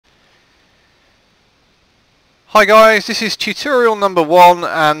Hi guys, this is tutorial number 1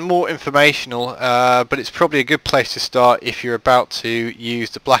 and more informational, but it's probably a good place to start if you're about to use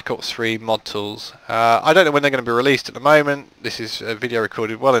the Black Ops 3 mod tools. I don't know when they're going to be released at the moment. This is a video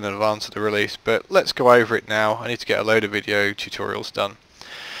recorded well in advance of the release, but let's go over it now. I need to get a load of video tutorials done.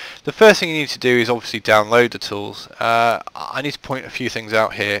 The first thing you need to do is obviously download the tools. I need to point a few things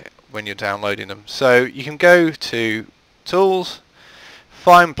out here when you're downloading them. So you can go to Tools,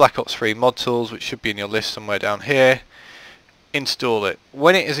 find Black Ops 3 mod tools, which should be in your list somewhere down here, install it.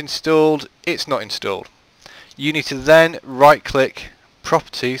 When it is installed, it's not installed. You need to then right click,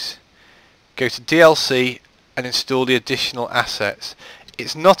 Properties, go to DLC and install the additional assets.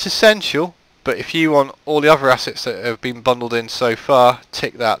 It's not essential, but if you want all the other assets that have been bundled in so far,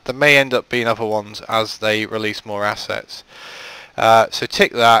 tick that. There may end up being other ones as they release more assets. So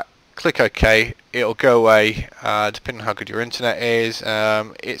tick that, click OK, it'll go away depending on how good your internet is.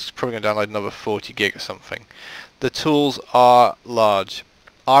 It's probably going to download another 40 gig or something. The tools are large.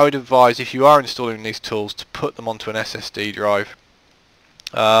 I would advise, if you are installing these tools, to put them onto an SSD drive.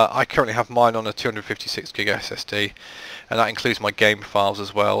 I currently have mine on a 256 gig SSD, and that includes my game files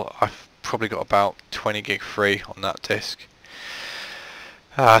as well. I've probably got about 20 gig free on that disk.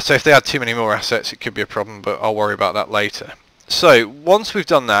 So if they add too many more assets, it could be a problem, but I'll worry about that later. So once we've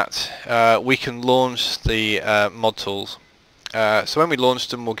done that, we can launch the mod tools. So when we launch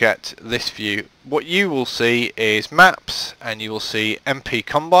them, we'll get this view. What you will see is maps, and you will see MP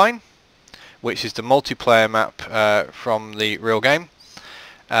Combine, which is the multiplayer map from the real game.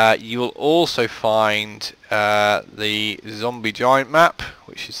 You will also find the zombie giant map,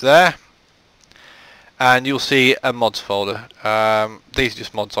 which is there, and you'll see a mods folder. These are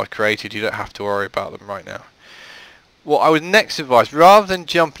just mods I created. You don't have to worry about them right now. What I would next advise, rather than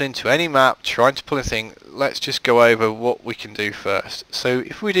jumping into any map, trying to pull a thing, let's just go over what we can do first. So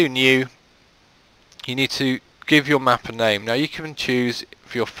if we do new, you need to give your map a name. Now you can choose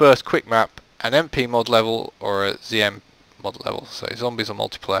for your first quick map an MP mod level or a ZM mod level, so zombies or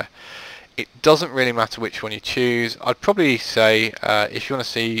multiplayer. It doesn't really matter which one you choose. I'd probably say if you want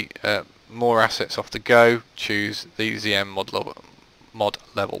to see more assets off the go, choose the ZM mod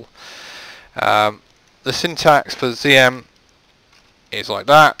level. The syntax for ZM is like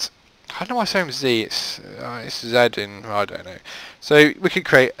that. I don't know why I'm saying Z, it's Z in, I don't know. So we could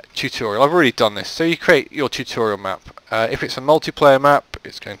create a tutorial. I've already done this. So you create your tutorial map. If it's a multiplayer map,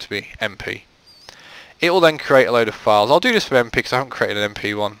 it's going to be MP. It will then create a load of files. I'll do this for MP because I haven't created an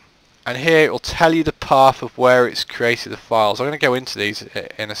MP one. And here it will tell you the path of where it's created the files. I'm going to go into these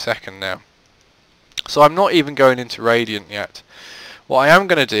in a second now. So I'm not even going into Radiant yet. What I am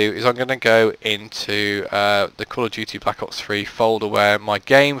going to do is I'm going to go into the Call of Duty Black Ops 3 folder where my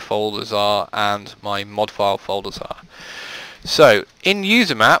game folders are and my mod file folders are. So in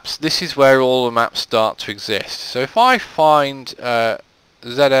user maps, this is where all the maps start to exist. So if I find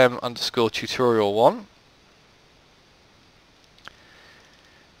ZM_tutorial1,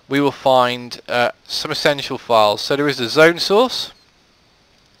 we will find some essential files. So there is the zone source.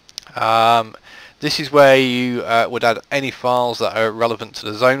 This is where you would add any files that are relevant to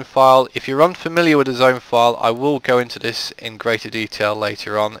the zone file. If you're unfamiliar with the zone file, I will go into this in greater detail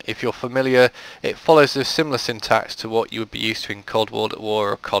later on. If you're familiar, it follows a similar syntax to what you would be used to in Cold War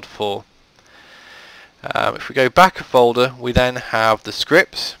or COD 4. If we go back a folder, we then have the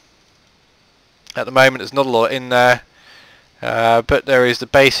scripts. At the moment there's not a lot in there, but there is the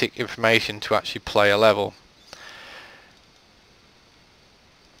basic information to actually play a level.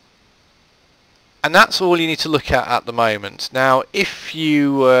 And that's all you need to look at the moment. Now if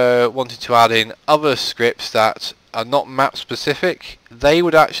you wanted to add in other scripts that are not map specific, they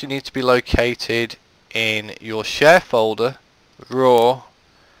would actually need to be located in your share folder, raw,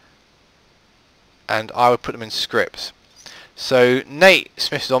 and I would put them in scripts. So Nate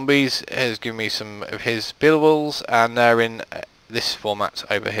Smith Zombies has given me some of his buildables, and they're in this format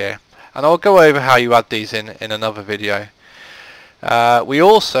over here. And I'll go over how you add these in another video. We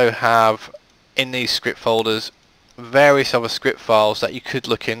also have in these script folders various other script files that you could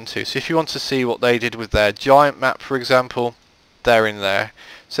look into. So if you want to see what they did with their giant map, for example, they're in there.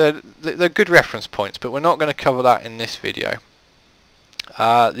 So they're good reference points, but we're not going to cover that in this video.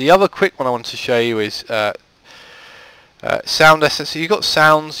 The other quick one I want to show you is sound assets. So you've got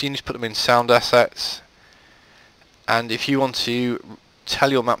sounds, you need to put them in sound assets, and if you want to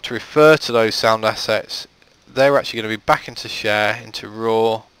tell your map to refer to those sound assets, they're actually going to be back into share, into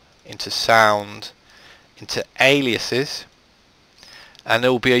raw, into sound, into aliases, and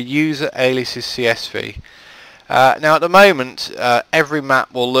there will be a user aliases CSV. Now at the moment every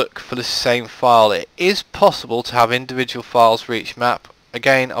map will look for the same file. It is possible to have individual files for each map.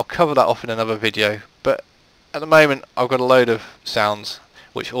 Again, I'll cover that off in another video, but at the moment I've got a load of sounds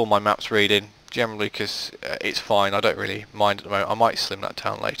which all my maps read in, generally because it's fine, I don't really mind at the moment. I might slim that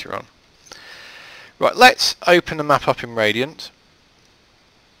down later on. Right, let's open the map up in Radiant.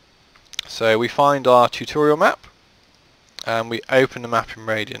 So we find our tutorial map and we open the map in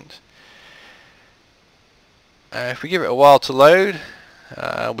Radiant. If we give it a while to load,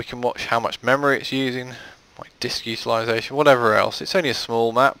 we can watch how much memory it's using, like disk utilization, whatever else. It's only a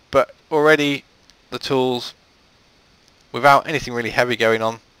small map, but already the tools, without anything really heavy going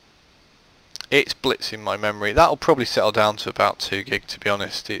on, it's blitzing my memory. That'll probably settle down to about 2 gig, to be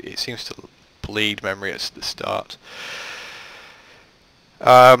honest. It seems to bleed memory at the start.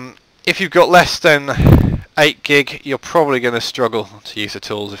 If you've got less than 8 gig, you're probably going to struggle to use the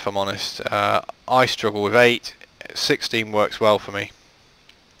tools, if I'm honest. I struggle with 8. 16 works well for me.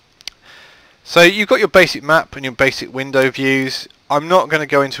 So you've got your basic map and your basic window views. I'm not going to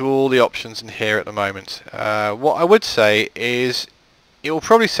go into all the options in here at the moment. What I would say is it will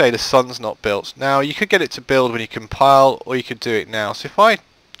probably say the sun's not built. Now you could get it to build when you compile, or you could do it now. So if I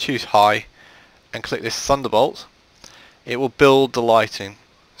choose high and click this Thunderbolt, it will build the lighting.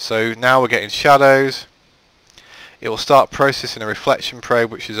 So now we're getting shadows. It will start processing a reflection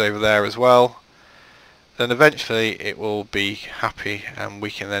probe, which is over there as well. Then eventually it will be happy and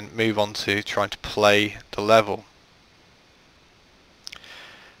we can then move on to trying to play the level.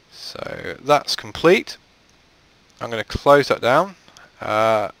 So that's complete. I'm going to close that down.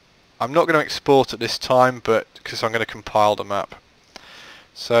 I'm not going to export at this time, but because I'm going to compile the map.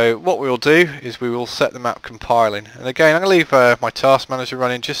 So what we will do is we will set the map compiling, and again I'm going to leave my task manager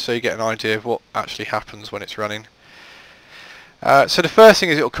running just so you get an idea of what actually happens when it's running. So the first thing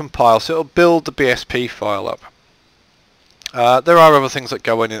is it will compile, so it will build the BSP file up. There are other things that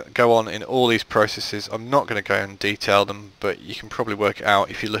go on in all these processes. I'm not going to go and detail them, but you can probably work it out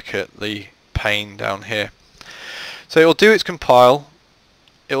if you look at the pane down here. So it will do its compile,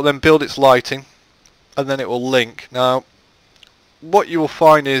 it will then build its lighting, and then it will link. Now what you will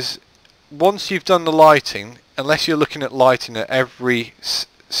find is once you've done the lighting, unless you're looking at lighting at every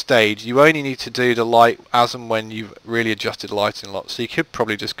stage, you only need to do the light as and when you've really adjusted the lighting a lot. So you could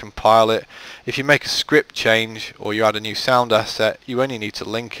probably just compile it. If you make a script change or you add a new sound asset, you only need to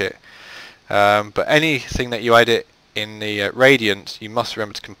link it. But anything that you edit in the Radiant, you must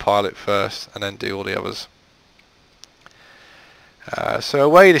remember to compile it first and then do all the others. So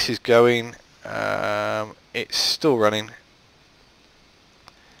away this is going. It's still running.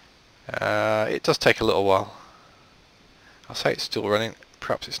 It does take a little while. I'll say it's still running.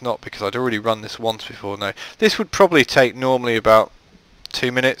 Perhaps it's not because I'd already run this once before. No, this would probably take normally about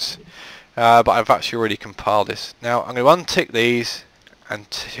 2 minutes, but I've actually already compiled this. Now I'm going to untick these and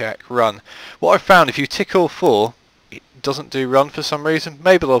check run. What I've found, if you tick all 4, it doesn't do run for some reason.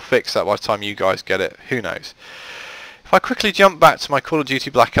 Maybe they'll fix that by the time you guys get it. Who knows? If I quickly jump back to my Call of Duty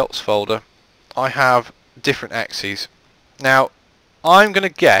Black Ops folder, I have different exes. Now I'm going to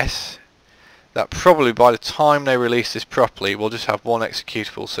guess that probably by the time they release this properly we'll just have one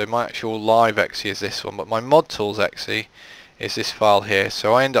executable. So my actual live exe is this one, but my mod tools exe is this file here.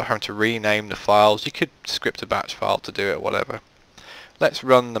 So I end up having to rename the files. You could script a batch file to do it, whatever. Let's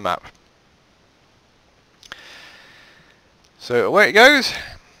run the map. So away it goes.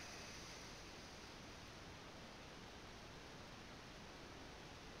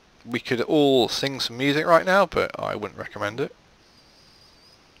 We could all sing some music right now, but I wouldn't recommend it.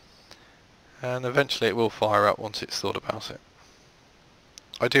 And eventually it will fire up once it's thought about it.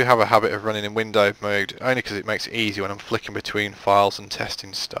 I do have a habit of running in window mode, only because it makes it easy when I'm flicking between files and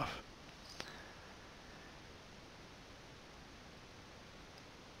testing stuff.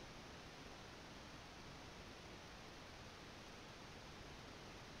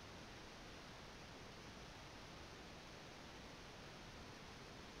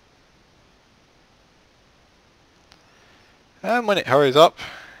 And when it hurries up,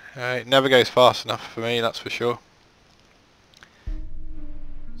 it never goes fast enough for me, that's for sure.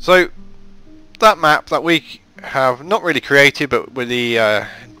 So that map that we have not really created, but with the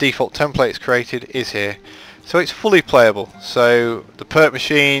default templates created, is here. So it's fully playable. So the perk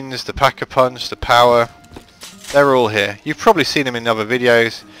machines, the pack-a-punch, the power, they're all here. You've probably seen them in other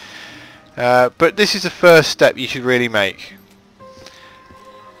videos, but this is the first step you should really make.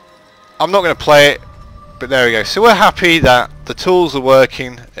 I'm not going to play it, but there we go. So we're happy that the tools are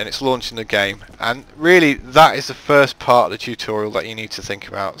working and it's launching the game, and really that is the first part of the tutorial that you need to think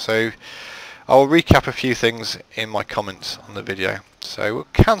about. So I'll recap a few things in my comments on the video. So we'll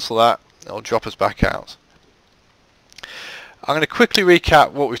cancel that, it'll drop us back out. I'm going to quickly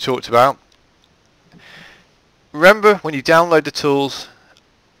recap what we've talked about. Remember, when you download the tools,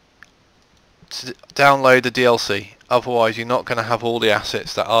 to download the DLC, otherwise you're not going to have all the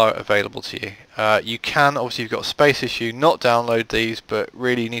assets that are available to you. You can, obviously if you've got a space issue, not download these, but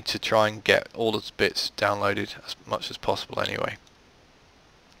really need to try and get all the bits downloaded as much as possible anyway.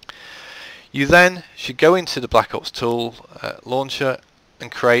 You then should go into the Black Ops tool launcher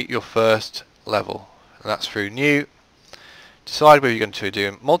and create your first level, and that's through new. Decide whether you're going to do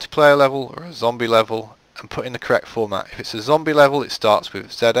a multiplayer level or a zombie level, and put in the correct format. If it's a zombie level, it starts with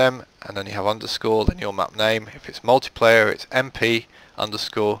ZM and then you have underscore, then your map name. If it's multiplayer, it's MP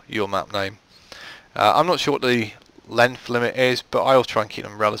underscore your map name. I'm not sure what the length limit is, but I will try and keep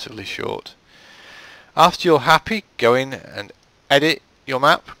them relatively short. After you're happy, go in and edit your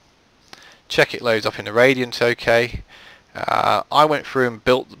map. Check it loads up in the Radiant OK. I went through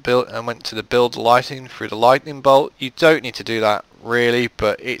and went to the build lighting through the lightning bolt. You don't need to do that really,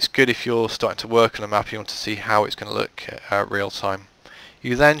 but it's good if you're starting to work on a map, you want to see how it's going to look real time.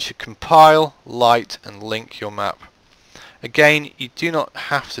 You then should compile, light and link your map. Again, you do not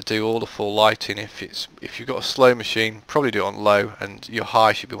have to do all the full lighting. If you've got a slow machine, probably do it on low, and your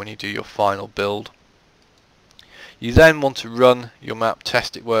high should be when you do your final build. You then want to run your map,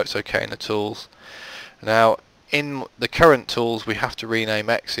 test it works okay in the tools. Now in the current tools we have to rename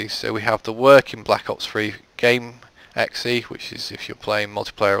exes, so we have the working Black Ops 3 game exe, which is if you're playing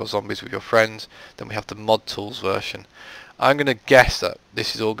multiplayer or zombies with your friends. Then we have the mod tools version. I'm going to guess that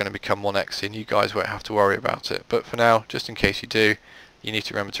this is all going to become one exe and you guys won't have to worry about it, but for now, just in case you do, you need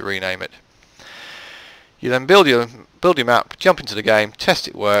to remember to rename it. You then build your map, jump into the game, test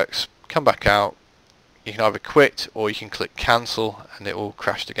it works, come back out. You can either quit or you can click cancel and it will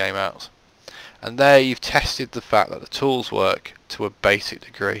crash the game out. And there you've tested the fact that the tools work to a basic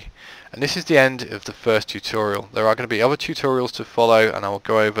degree. And this is the end of the first tutorial. There are going to be other tutorials to follow, and I will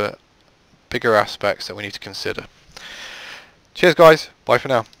go over bigger aspects that we need to consider. Cheers guys, bye for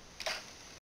now.